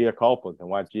have their mea culpa and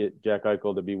want Jack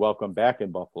Eichel to be welcome back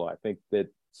in Buffalo. I think that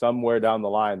somewhere down the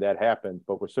line that happens,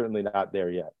 but we're certainly not there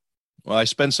yet. Well, I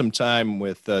spent some time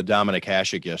with Dominic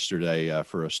Hasek yesterday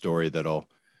for a story that'll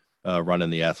run in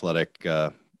the Athletic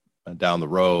down the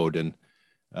road. And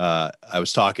I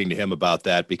was talking to him about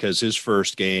that because his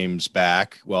first games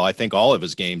back, well, I think all of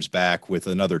his games back with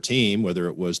another team, whether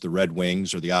it was the Red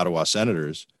Wings or the Ottawa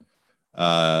Senators,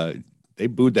 they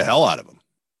booed the hell out of him.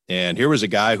 And here was a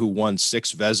guy who won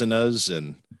 6 Vezinas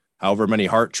and however many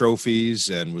Hart trophies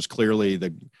and was clearly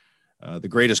the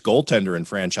greatest goaltender in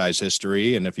franchise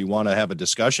history. And if you want to have a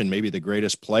discussion, maybe the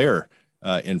greatest player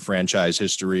in franchise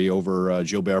history over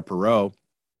Gilbert Perreault.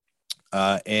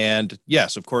 And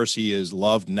yes, of course, he is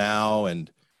loved now, and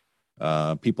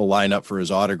people line up for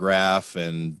his autograph,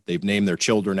 and they've named their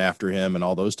children after him and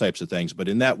all those types of things. But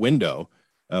in that window,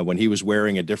 when he was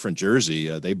wearing a different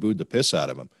jersey, they booed the piss out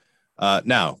of him.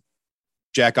 Now,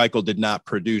 Jack Eichel did not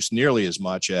produce nearly as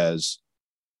much as,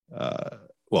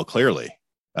 clearly.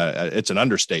 It's an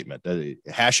understatement.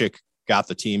 Hasek got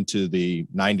the team to the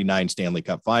 99 Stanley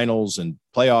Cup finals and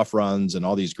playoff runs and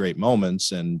all these great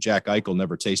moments. And Jack Eichel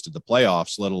never tasted the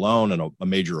playoffs, let alone a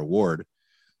major award.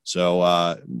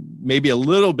 So maybe a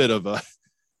little bit of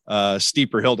a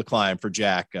steeper hill to climb for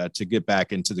Jack to get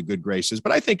back into the good graces.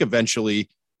 But I think eventually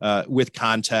with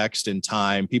context and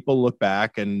time, people look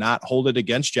back and not hold it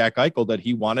against Jack Eichel that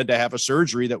he wanted to have a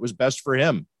surgery that was best for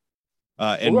him.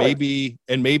 Maybe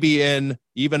in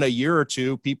even a year or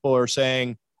two, people are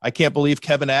saying, I can't believe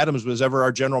Kevin Adams was ever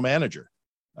our general manager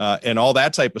and all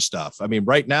that type of stuff. I mean,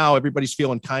 right now, everybody's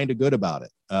feeling kind of good about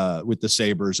it with the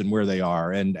Sabres and where they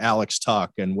are and Alex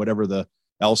Tuck and whatever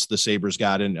else the Sabres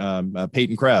got in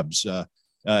Peyton Krebs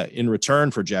in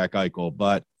return for Jack Eichel.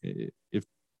 But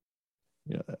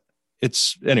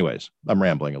anyways, I'm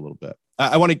rambling a little bit.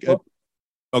 I want to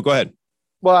go ahead.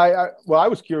 Well, I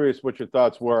was curious what your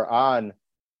thoughts were on,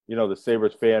 the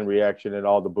Sabres fan reaction and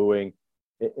all the booing,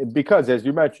 because as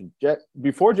you mentioned,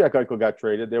 before Jack Eichel got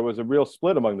traded, there was a real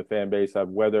split among the fan base of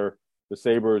whether the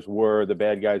Sabres were the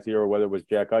bad guys here or whether it was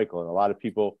Jack Eichel. And a lot of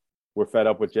people were fed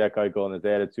up with Jack Eichel and his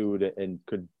attitude and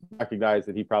could recognize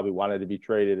that he probably wanted to be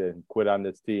traded and quit on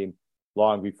this team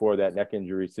long before that neck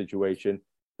injury situation.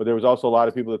 But there was also a lot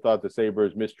of people that thought the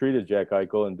Sabres mistreated Jack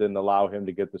Eichel and didn't allow him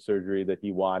to get the surgery that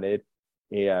he wanted.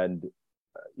 And,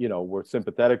 were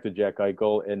sympathetic to Jack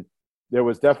Eichel. And there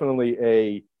was definitely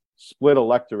a split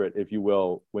electorate, if you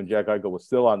will, when Jack Eichel was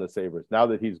still on the Sabres. Now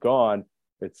that he's gone,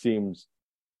 it seems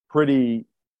pretty,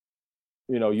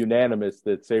 unanimous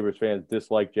that Sabres fans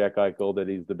dislike Jack Eichel, that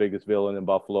he's the biggest villain in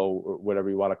Buffalo, or whatever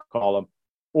you want to call him.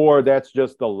 Or that's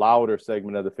just the louder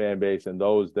segment of the fan base, and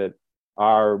those that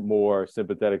are more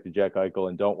sympathetic to Jack Eichel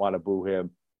and don't want to boo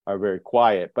him are very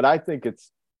quiet. But I think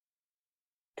it's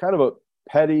kind of a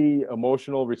petty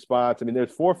emotional response. I mean,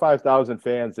 there's 4,000 or 5,000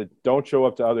 fans that don't show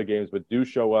up to other games, but do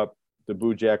show up to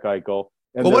boo Jack Eichel.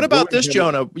 And well, what about this,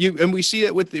 Jonah? We see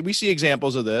it we see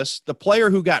examples of this. The player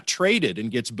who got traded and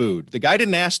gets booed. The guy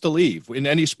didn't ask to leave in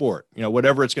any sport,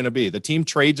 whatever it's going to be. The team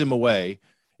trades him away,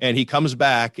 and he comes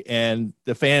back, and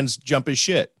the fans jump his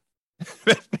shit.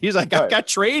 He's like, I got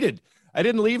traded. I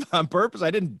didn't leave on purpose. I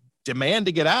didn't demand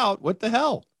to get out. What the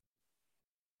hell?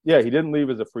 Yeah, he didn't leave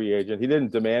as a free agent. He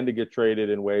didn't demand to get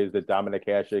traded in ways that Dominic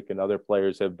Hasek and other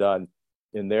players have done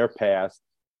in their past.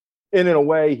 And in a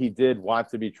way, he did want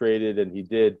to be traded, and he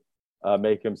did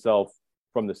make himself,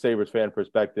 from the Sabres fan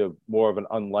perspective, more of an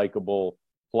unlikable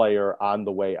player on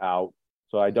the way out.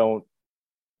 So I don't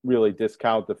really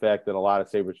discount the fact that a lot of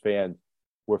Sabres fans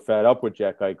were fed up with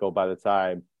Jack Eichel by the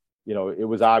time, it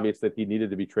was obvious that he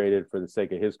needed to be traded for the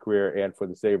sake of his career and for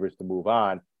the Sabres to move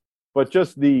on. But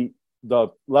just the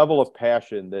level of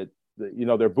passion that,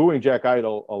 they're booing Jack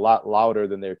Eichel a lot louder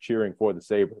than they're cheering for the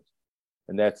Sabres.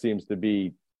 And that seems to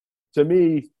be, to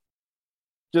me,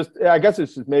 I guess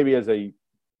it's just maybe as a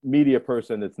media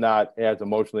person that's not as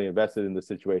emotionally invested in the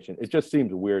situation, it just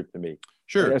seems weird to me.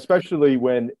 Sure. And especially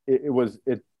when it was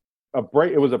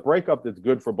a breakup that's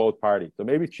good for both parties. So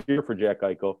maybe cheer for Jack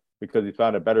Eichel because he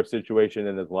found a better situation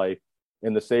in his life.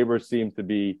 And the Sabres seem to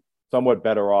be somewhat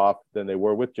better off than they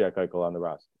were with Jack Eichel on the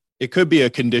roster. It could be a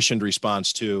conditioned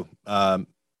response too.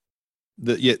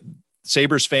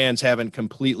 Sabres fans haven't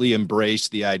completely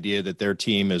embraced the idea that their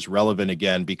team is relevant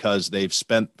again because they've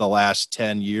spent the last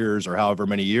 10 years or however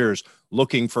many years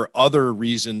looking for other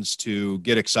reasons to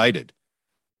get excited.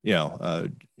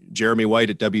 Jeremy White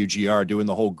at WGR doing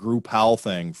the whole group howl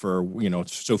thing for,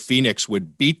 so Phoenix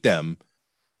would beat them.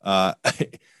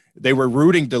 They were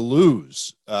rooting to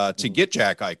lose to get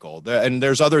Jack Eichel. And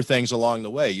there's other things along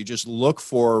the way. You just look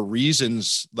for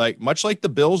reasons, much like the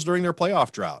Bills during their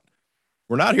playoff drought.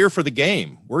 We're not here for the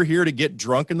game. We're here to get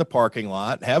drunk in the parking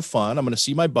lot, have fun. I'm going to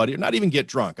see my buddy, not even get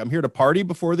drunk. I'm here to party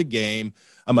before the game.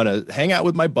 I'm going to hang out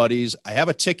with my buddies. I have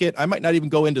a ticket. I might not even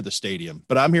go into the stadium,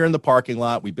 but I'm here in the parking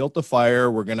lot. We built a fire.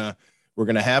 We're going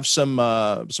to have some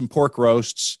pork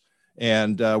roasts,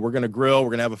 and we're going to grill. We're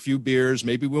going to have a few beers.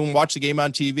 Maybe we'll watch the game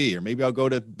on TV, or maybe I'll go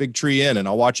to Big Tree Inn and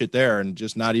I'll watch it there and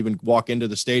just not even walk into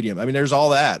the stadium. I mean, there's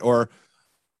all that. Or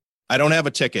I don't have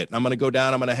a ticket. I'm going to go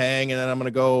down. I'm going to hang, and then I'm going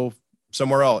to go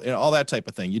somewhere else, all that type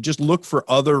of thing. You just look for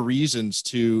other reasons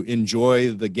to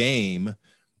enjoy the game.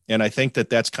 And I think that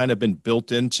that's kind of been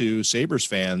built into Sabres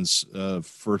fans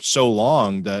for so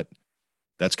long that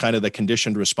that's kind of the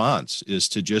conditioned response, is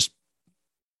to just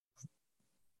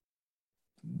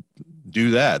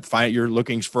do that. You're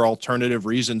looking for alternative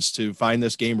reasons to find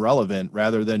this game relevant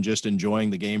rather than just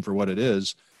enjoying the game for what it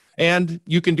is. And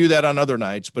you can do that on other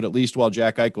nights, but at least while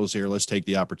Jack Eichel's here, let's take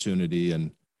the opportunity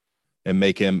and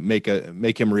make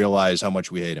him realize how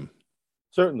much we hate him.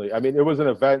 Certainly. I mean, it was an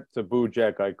event to boo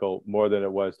Jack Eichel more than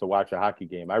it was to watch a hockey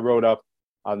game. I rode up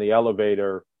on the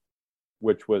elevator,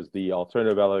 which was the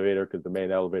alternative elevator because the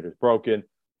main elevator is broken,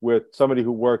 with somebody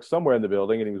who works somewhere in the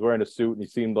building, and he was wearing a suit, and he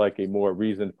seemed like a more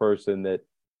reasoned person that,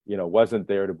 wasn't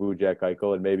there to boo Jack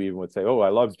Eichel, and maybe even would say, "Oh, I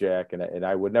love Jack," and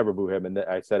I would never boo him. And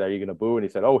I said, "Are you going to boo?" And he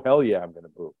said, "Oh, hell yeah, I'm going to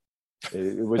boo."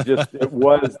 It was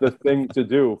the thing to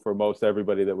do for most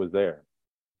everybody that was there.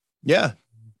 Yeah.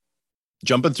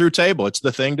 Jumping through table. It's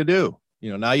the thing to do.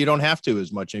 Now you don't have to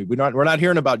as much. We're not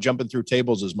hearing about jumping through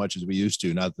tables as much as we used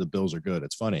to. Now that the Bills are good.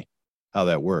 It's funny how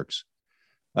that works.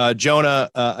 Jonah,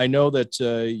 I know that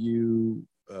you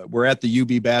were at the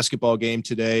UB basketball game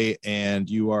today, and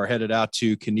you are headed out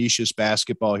to Canisius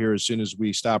basketball here as soon as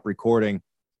we stop recording.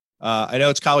 I know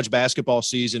it's college basketball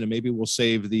season, and maybe we'll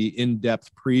save the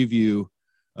in-depth preview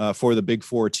for the Big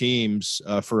Four teams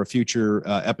for a future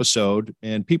episode.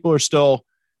 And people are still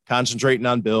concentrating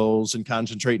on Bills and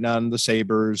concentrating on the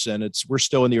Sabres, and we're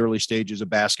still in the early stages of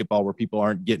basketball where people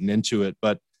aren't getting into it.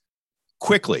 But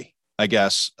quickly, I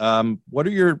guess, what are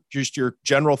your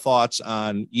general thoughts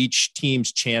on each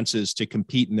team's chances to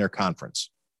compete in their conference?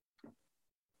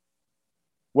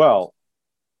 Well,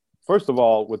 first of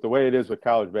all, with the way it is with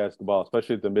college basketball,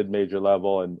 especially at the mid-major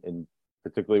level and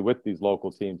particularly with these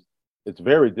local teams, it's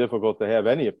very difficult to have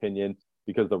any opinion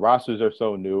because the rosters are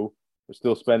so new. We're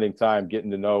still spending time getting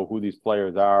to know who these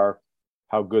players are,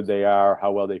 how good they are,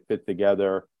 how well they fit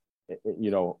together.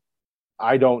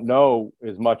 I don't know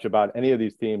as much about any of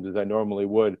these teams as I normally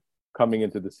would coming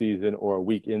into the season or a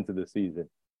week into the season.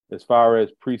 As far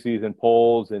as preseason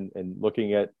polls and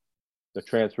looking at the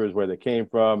transfers, where they came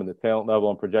from and the talent level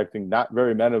and projecting, not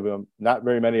very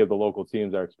many of the local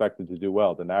teams are expected to do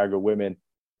well. The Niagara women,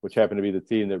 which happen to be the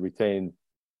team that retained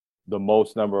the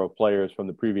most number of players from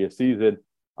the previous season,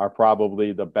 are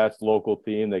probably the best local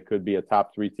team. They could be a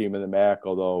top 3 team in the MAC,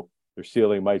 although their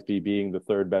ceiling might be being the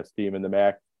 3rd best team in the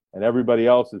MAC. And everybody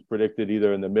else is predicted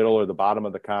either in the middle or the bottom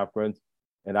of the conference.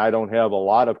 And I don't have a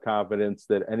lot of confidence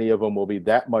that any of them will be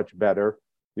that much better.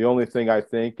 The only thing I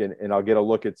think, and I'll get a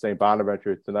look at St.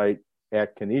 Bonaventure tonight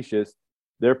at Canisius,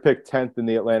 they're picked 10th in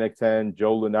the Atlantic 10.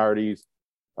 Joe Lunardi's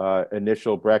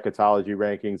initial bracketology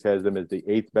rankings has them as the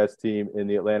 8th best team in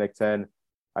the Atlantic 10.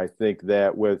 I think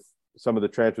that with some of the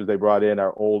transfers they brought in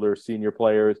are older senior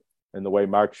players, and the way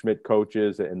Mark Schmidt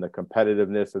coaches and the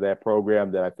competitiveness of that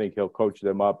program, that I think he'll coach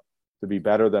them up to be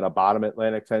better than a bottom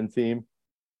Atlantic 10 team.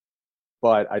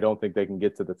 But I don't think they can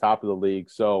get to the top of the league.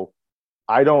 So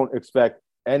I don't expect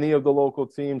any of the local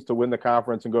teams to win the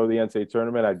conference and go to the NCAA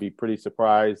tournament. I'd be pretty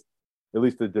surprised. At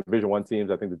least the Division I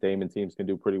teams, I think the Damon teams can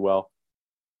do pretty well.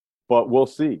 But we'll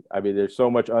see. I mean, there's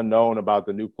so much unknown about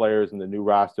the new players and the new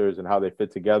rosters and how they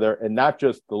fit together. And not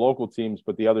just the local teams,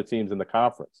 but the other teams in the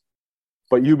conference.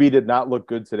 But UB did not look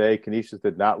good today. Canisius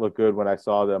did not look good when I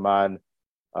saw them on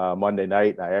Monday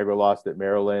night. Niagara lost at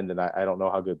Maryland, and I don't know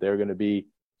how good they're going to be.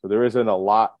 So there isn't a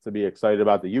lot to be excited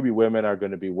about. The UB women are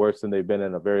going to be worse than they've been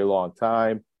in a very long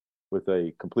time, with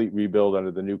a complete rebuild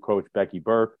under the new coach, Becky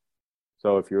Burke.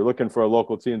 So if you're looking for a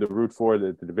local team to root for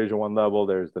at the Division I level,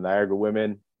 there's the Niagara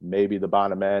women, maybe the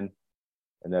Bonham men,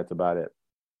 and that's about it.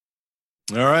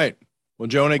 All right. Well,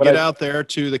 Jonah, get out there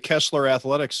to the Kessler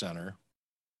Athletic Center.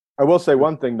 I will say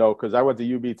one thing, though, because I went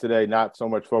to UB today, not so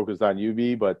much focused on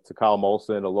UB, but to Kyle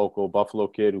Molson, a local Buffalo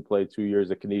kid who played 2 years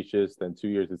at Canisius, then 2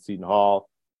 years at Seton Hall.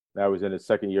 Now he's in his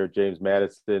second year at James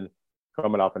Madison,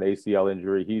 coming off an ACL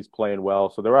injury. He's playing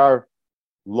well. So there are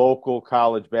local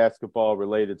college basketball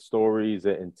related stories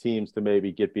and teams to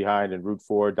maybe get behind and root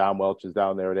for. Don Welch is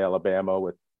down there at Alabama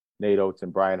with Nate Oates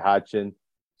and Brian Hodgson.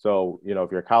 So,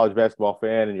 if you're a college basketball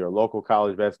fan and you're a local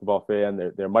college basketball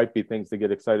fan, there might be things to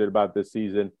get excited about this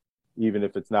season, even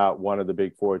if it's not one of the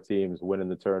big four teams winning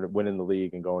the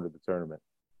league and going to the tournament.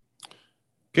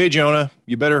 Okay, Jonah,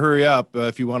 you better hurry up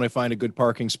if you want to find a good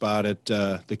parking spot at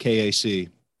the KAC.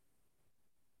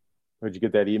 Did you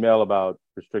get that email about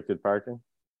restricted parking?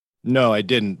 No, I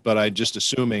didn't, but I'm just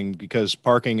assuming because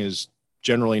parking is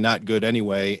generally not good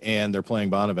anyway, and they're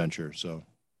playing Bonaventure, so.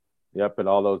 Yep, and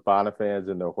all those Bona fans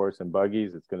and their horse and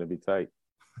buggies, it's going to be tight.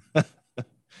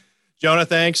 Jonah,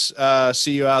 thanks.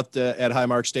 See you out at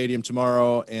Highmark Stadium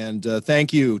tomorrow. And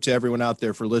thank you to everyone out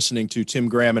there for listening to Tim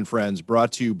Graham and Friends,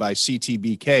 brought to you by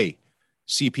CTBK,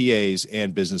 CPAs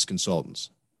and business consultants.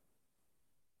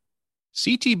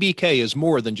 CTBK is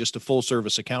more than just a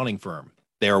full-service accounting firm.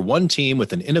 They are one team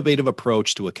with an innovative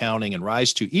approach to accounting and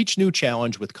rise to each new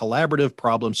challenge with collaborative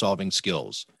problem-solving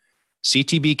skills.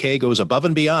 CTBK goes above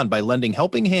and beyond by lending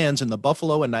helping hands in the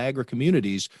Buffalo and Niagara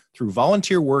communities through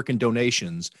volunteer work and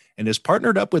donations, and is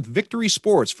partnered up with Victory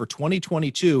Sports for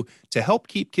 2022 to help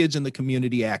keep kids in the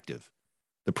community active.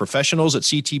 The professionals at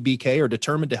CTBK are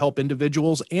determined to help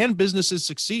individuals and businesses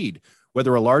succeed.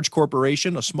 Whether a large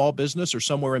corporation, a small business, or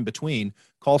somewhere in between,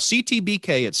 call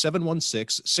CTBK at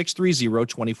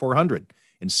 716-630-2400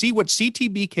 and see what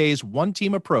CTBK's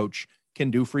one-team approach can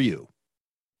do for you.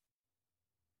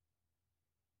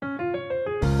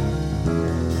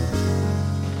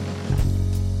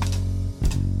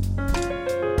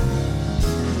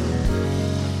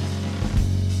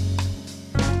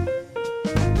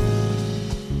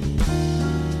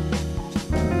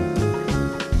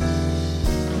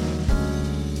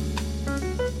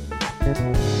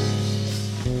 Thank you.